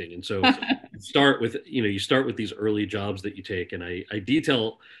from acting. And so you start with these early jobs that you take. And I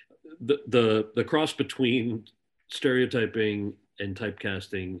detail the cross between stereotyping and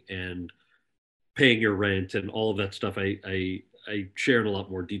typecasting and paying your rent and all of that stuff. I share in a lot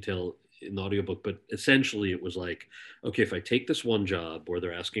more detail in the audiobook, but essentially it was like, okay, if I take this one job where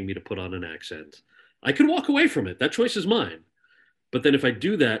they're asking me to put on an accent, I could walk away from it. That choice is mine. But then if I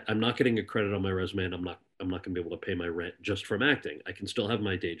do that, I'm not getting a credit on my resume, and I'm not going to be able to pay my rent just from acting. I can still have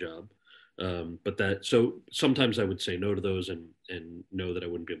my day job. But that, so sometimes I would say no to those and know that I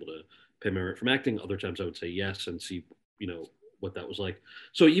wouldn't be able to pay my rent from acting. Other times I would say yes and see, what that was like.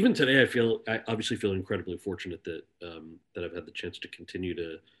 So even today, I obviously feel incredibly fortunate that that I've had the chance to continue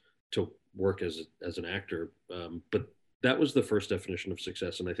to work as an actor. But that was the first definition of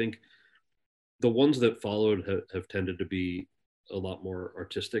success, and I think the ones that followed have tended to be a lot more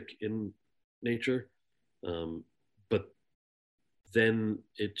artistic in nature. But then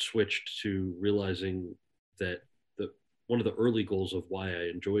it switched to realizing that one of the early goals of why I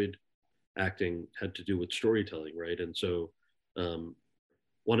enjoyed acting had to do with storytelling, right? And so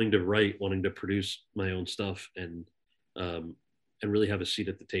wanting to write, wanting to produce my own stuff, and really have a seat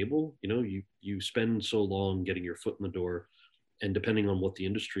at the table. You spend so long getting your foot in the door, and depending on what the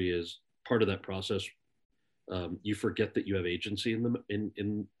industry is, part of that process, you forget that you have agency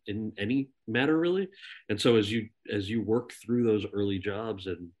in any matter, really. And so as you work through those early jobs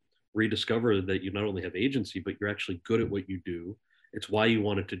and rediscover that you not only have agency, but you're actually good at what you do, it's why you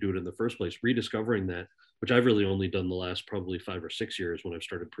wanted to do it in the first place. Rediscovering that, which I've really only done the last probably 5 or 6 years when I've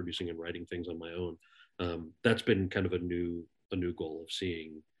started producing and writing things on my own. That's been kind of a new goal of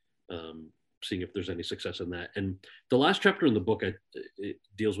seeing if there's any success in that. And the last chapter in the book, it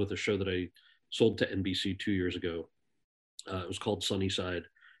deals with a show that I sold to NBC 2 years ago. It was called Sunnyside,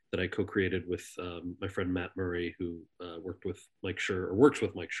 that I co-created with my friend Matt Murray, who works with Mike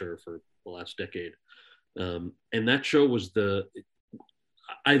Schur for the last decade. And that show was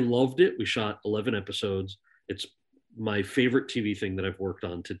I loved it. We shot 11 episodes. It's my favorite TV thing that I've worked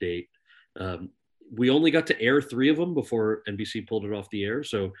on to date. We only got to air 3 of them before NBC pulled it off the air.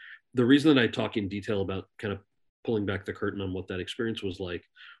 So the reason that I talk in detail about kind of pulling back the curtain on what that experience was like,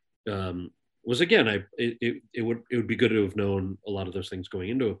 was, again, it would be good to have known a lot of those things going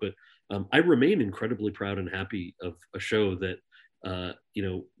into it. But I remain incredibly proud and happy of a show that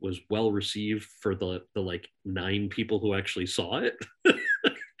was well received for the like 9 people who actually saw it.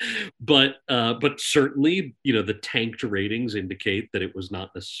 But certainly, the tanked ratings indicate that it was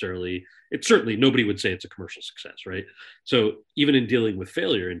not necessarily. It's certainly, nobody would say it's a commercial success, right? So even in dealing with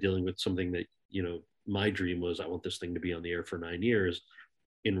failure and dealing with something that my dream was, I want this thing to be on the air for 9 years.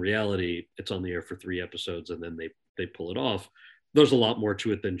 In reality, it's on the air for 3 episodes, and then they pull it off. There's a lot more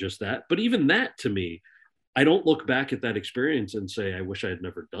to it than just that. But even that, to me, I don't look back at that experience and say, I wish I had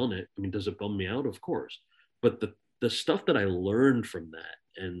never done it. I mean, does it bum me out? Of course. But the stuff that I learned from that,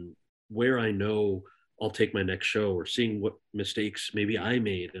 and where I know I'll take my next show, or seeing what mistakes maybe I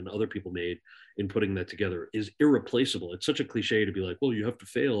made and other people made in putting that together, is irreplaceable. It's such a cliche to be like, well, you have to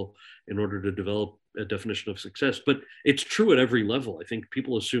fail in order to develop a definition of success. But it's true at every level. I think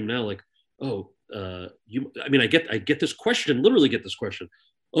people assume now, like, oh, I get this question, literally get this question.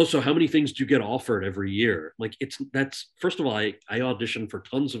 Oh, so how many things do you get offered every year? Like, that's first of all, I audition for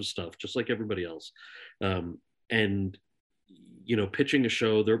tons of stuff, just like everybody else. And pitching a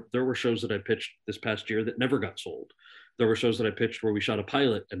show, there were shows that I pitched this past year that never got sold. There were shows that I pitched where we shot a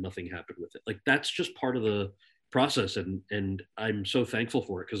pilot and nothing happened with it. Like, that's just part of the process. And I'm so thankful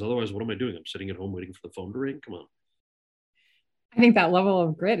for it, because otherwise, what am I doing? I'm sitting at home waiting for the phone to ring. Come on. I think that level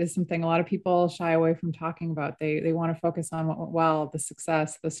of grit is something a lot of people shy away from talking about. They want to focus on what went well, the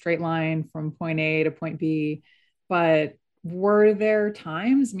success, the straight line from point A to point B. But were there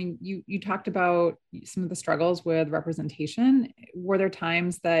times, I mean, you talked about some of the struggles with representation. Were there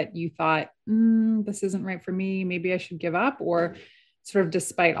times that you thought, this isn't right for me, maybe I should give up? Or sort of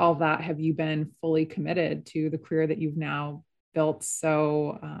despite all that, have you been fully committed to the career that you've now built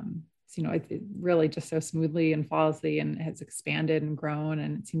so it really just so smoothly and flawlessly, and has expanded and grown?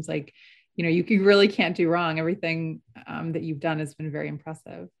 And it seems like, you really can't do wrong. Everything that you've done has been very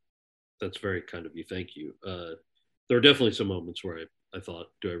impressive. That's very kind of you. Thank you. There were definitely some moments where I thought,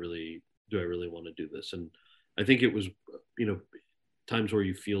 do I really want to do this? And I think it was, times where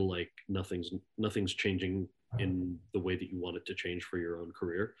you feel like nothing's changing in the way that you want it to change for your own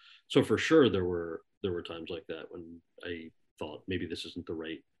career. So for sure, there were times like that when I thought maybe this isn't the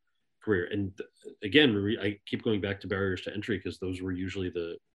right career. And again, I keep going back to barriers to entry, because those were usually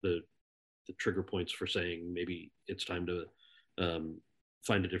the trigger points for saying maybe it's time to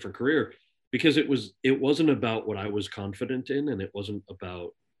find a different career, because it wasn't about what I was confident in, and it wasn't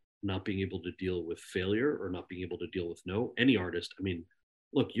about not being able to deal with failure or not being able to deal with no. Any artist, I mean,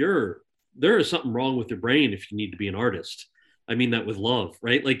 look, there is something wrong with your brain if you need to be an artist. I mean that with love,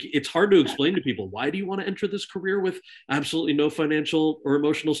 right? Like, it's hard to explain to people, why do you want to enter this career with absolutely no financial or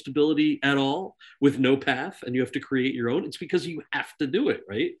emotional stability at all, with no path, and you have to create your own? It's because you have to do it,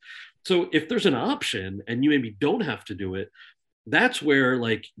 right? So if there's an option and you maybe don't have to do it, that's where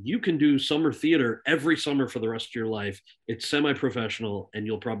like you can do summer theater every summer for the rest of your life. It's semi-professional and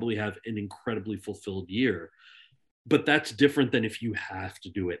you'll probably have an incredibly fulfilled year. But that's different than if you have to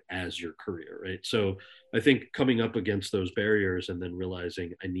do it as your career, right? So I think coming up against those barriers and then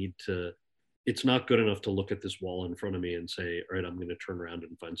realizing it's not good enough to look at this wall in front of me and say, all right, I'm going to turn around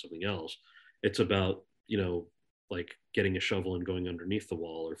and find something else. It's about, like getting a shovel and going underneath the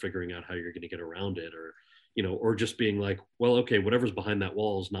wall, or figuring out how you're going to get around it, or just being like, well, okay, whatever's behind that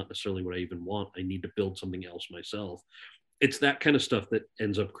wall is not necessarily what I even want. I need to build something else myself. It's that kind of stuff that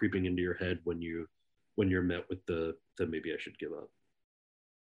ends up creeping into your head when you're met with the maybe I should give up.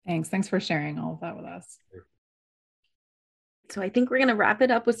 Thanks for sharing all of that with us. So I think we're going to wrap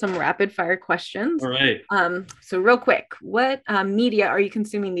it up with some rapid fire questions. All right. So real quick, what media are you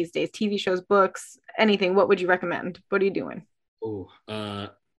consuming these days? TV shows, books, anything? What would you recommend? What are you doing? Oh,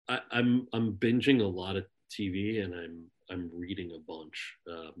 I'm binging a lot of TV, and I'm reading a bunch.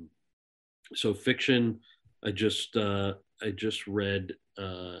 So fiction, I just read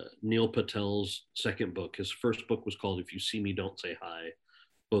Neil Patel's second book. His first book was called If You See Me, Don't Say Hi.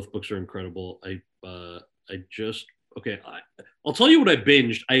 Both books are incredible. I'll tell you what I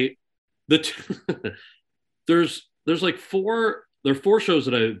binged. There's like four shows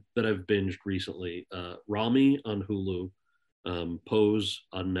that I've binged recently. Rami on Hulu, Pose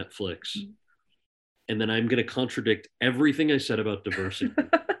on Netflix, and then I'm going to contradict everything I said about diversity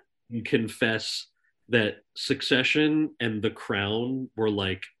and confess that Succession and The Crown were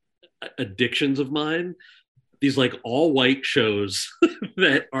like addictions of mine. These like all white shows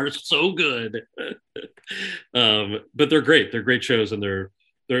that are so good. But they're great. They're great shows, and they're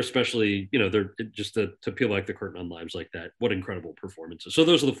especially, they're just to peel back the curtain on lives like that. What incredible performances. So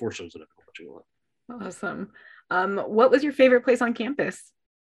those are the four shows that I've been watching a lot. Awesome. What was your favorite place on campus?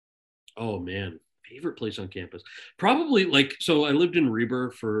 Oh man, favorite place on campus. Probably so I lived in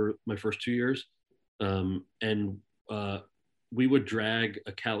Reber for my first 2 years. And we would drag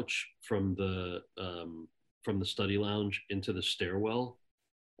a couch from the study lounge into the stairwell,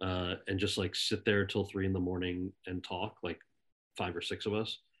 and just like sit there till 3 a.m. and talk, like 5 or 6 of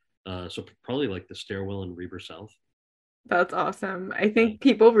us. So probably like the stairwell in Reber South. That's awesome. I think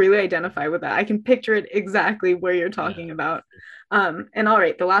people really identify with that. I can picture it exactly where you're talking about. And all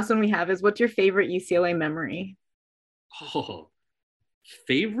right, the last one we have is, what's your favorite UCLA memory? Oh,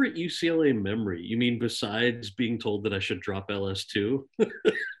 favorite UCLA memory? You mean besides being told that I should drop LS2?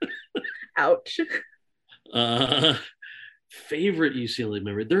 Ouch. Favorite UCLA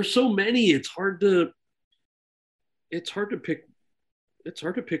memory. There's so many. It's hard to pick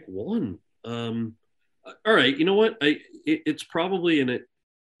one. All right, you know what? It's probably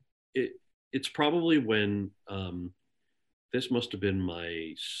it's probably when this must have been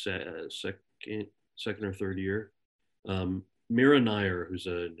my second or third year. Mira Nair, who's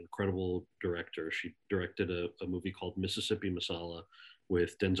an incredible director, she directed a movie called Mississippi Masala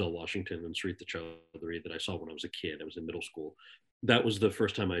with Denzel Washington and Sarita Choudhury that I saw when I was a kid. I was in middle school. That was the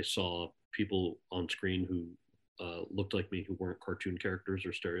first time I saw people on screen who looked like me, who weren't cartoon characters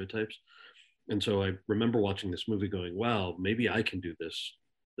or stereotypes. And so I remember watching this movie going, wow, maybe I can do this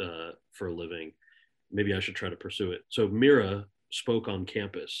for a living. Maybe I should try to pursue it. So Mira spoke on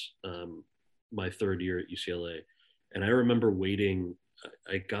campus my third year at UCLA. And I remember waiting.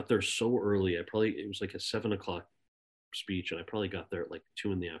 I got there so early. It was like a 7:00 speech, and I probably got there at like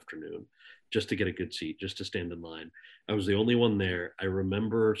 2 p.m. just to get a good seat, just to stand in line. I was the only one there. I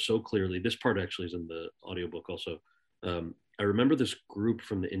remember so clearly. This part actually is in the audiobook also. I remember this group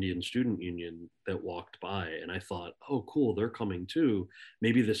from the Indian Student Union that walked by, and I thought, oh, cool, they're coming too.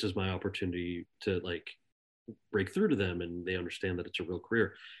 Maybe this is my opportunity to like break through to them, and they understand that it's a real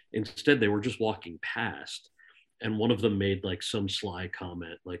career. Instead, they were just walking past, and one of them made like some sly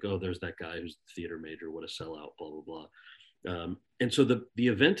comment, like, oh, there's that guy who's the theater major, what a sellout, blah, blah, blah. And so the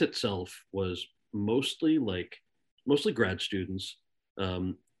event itself was mostly grad students,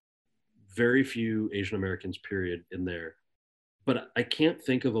 very few Asian Americans, period, in there. But I can't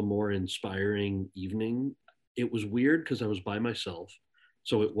think of a more inspiring evening. It was weird because I was by myself.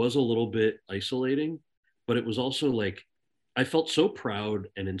 So it was a little bit isolating, but it was also like, I felt so proud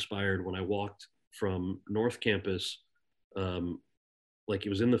and inspired when I walked from North Campus, like it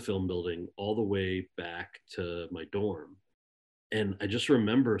was in the film building, all the way back to my dorm. And I just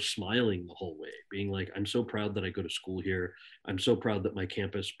remember smiling the whole way, being like, I'm so proud that I go to school here. I'm so proud that my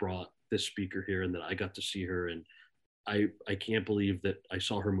campus brought this speaker here and that I got to see her. And I can't believe that I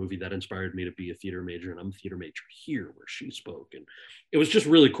saw her movie that inspired me to be a theater major, and I'm a theater major here where she spoke. And it was just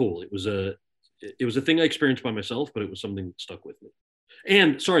really cool. It was a thing I experienced by myself, but it was something that stuck with me.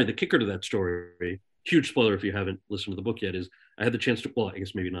 And sorry, the kicker to that story, huge spoiler if you haven't listened to the book yet, is I had the chance to, well, I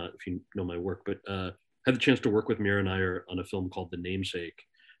guess maybe not if you know my work, but had the chance to work with Mira Nair on a film called The Namesake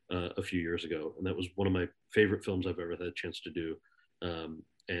a few years ago. And that was one of my favorite films I've ever had a chance to do.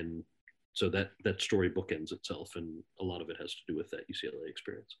 And so that story bookends itself, and a lot of it has to do with that UCLA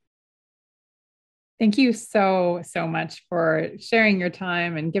experience. Thank you so much for sharing your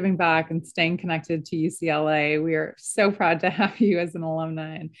time and giving back and staying connected to UCLA. We are so proud to have you as an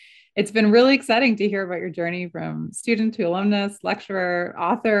alumni. And it's been really exciting to hear about your journey from student to alumnus, lecturer,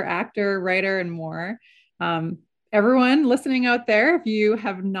 author, actor, writer, and more. Everyone listening out there, if you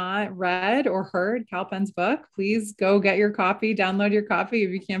have not read or heard Cal Penn's book, please go get your copy, download your copy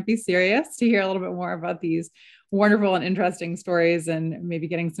if you can't be serious, to hear a little bit more about these wonderful and interesting stories, and maybe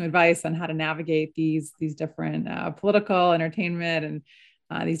getting some advice on how to navigate these different political, entertainment,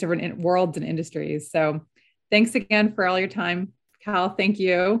 and these different worlds and industries. So thanks again for all your time, Cal. Thank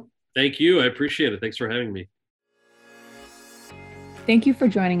you. Thank you. I appreciate it. Thanks for having me. Thank you for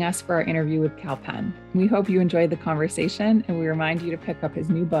joining us for our interview with Cal Penn. We hope you enjoyed the conversation, and we remind you to pick up his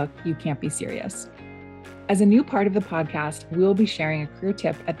new book, You Can't Be Serious. As a new part of the podcast, we'll be sharing a career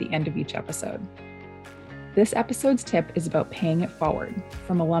tip at the end of each episode. This episode's tip is about paying it forward,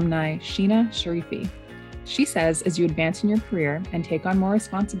 from alumni Sheena Sharifi. She says, as you advance in your career and take on more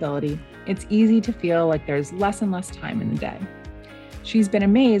responsibility, it's easy to feel like there's less and less time in the day. She's been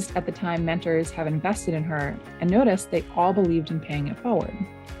amazed at the time mentors have invested in her and noticed they all believed in paying it forward.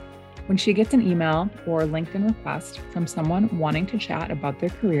 When she gets an email or LinkedIn request from someone wanting to chat about their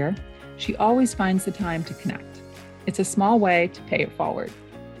career, she always finds the time to connect. It's a small way to pay it forward.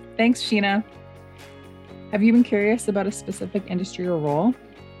 Thanks, Sheena. Have you been curious about a specific industry or role?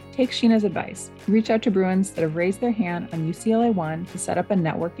 Take Sheena's advice. Reach out to Bruins that have raised their hand on UCLA One to set up a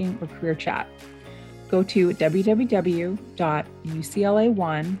networking or career chat. Go to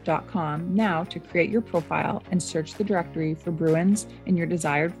www.ucla1.com now to create your profile and search the directory for Bruins in your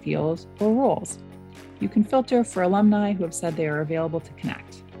desired fields or roles. You can filter for alumni who have said they are available to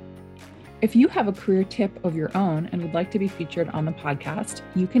connect. If you have a career tip of your own and would like to be featured on the podcast,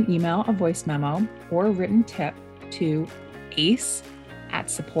 you can email a voice memo or a written tip to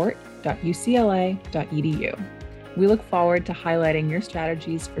ace@support.ucla.edu. We look forward to highlighting your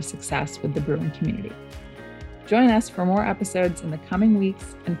strategies for success with the Bruin community. Join us for more episodes in the coming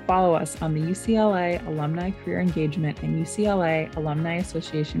weeks, and follow us on the UCLA Alumni Career Engagement and UCLA Alumni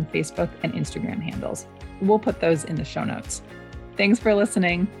Association Facebook and Instagram handles. We'll put those in the show notes. Thanks for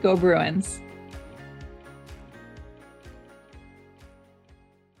listening. Go Bruins!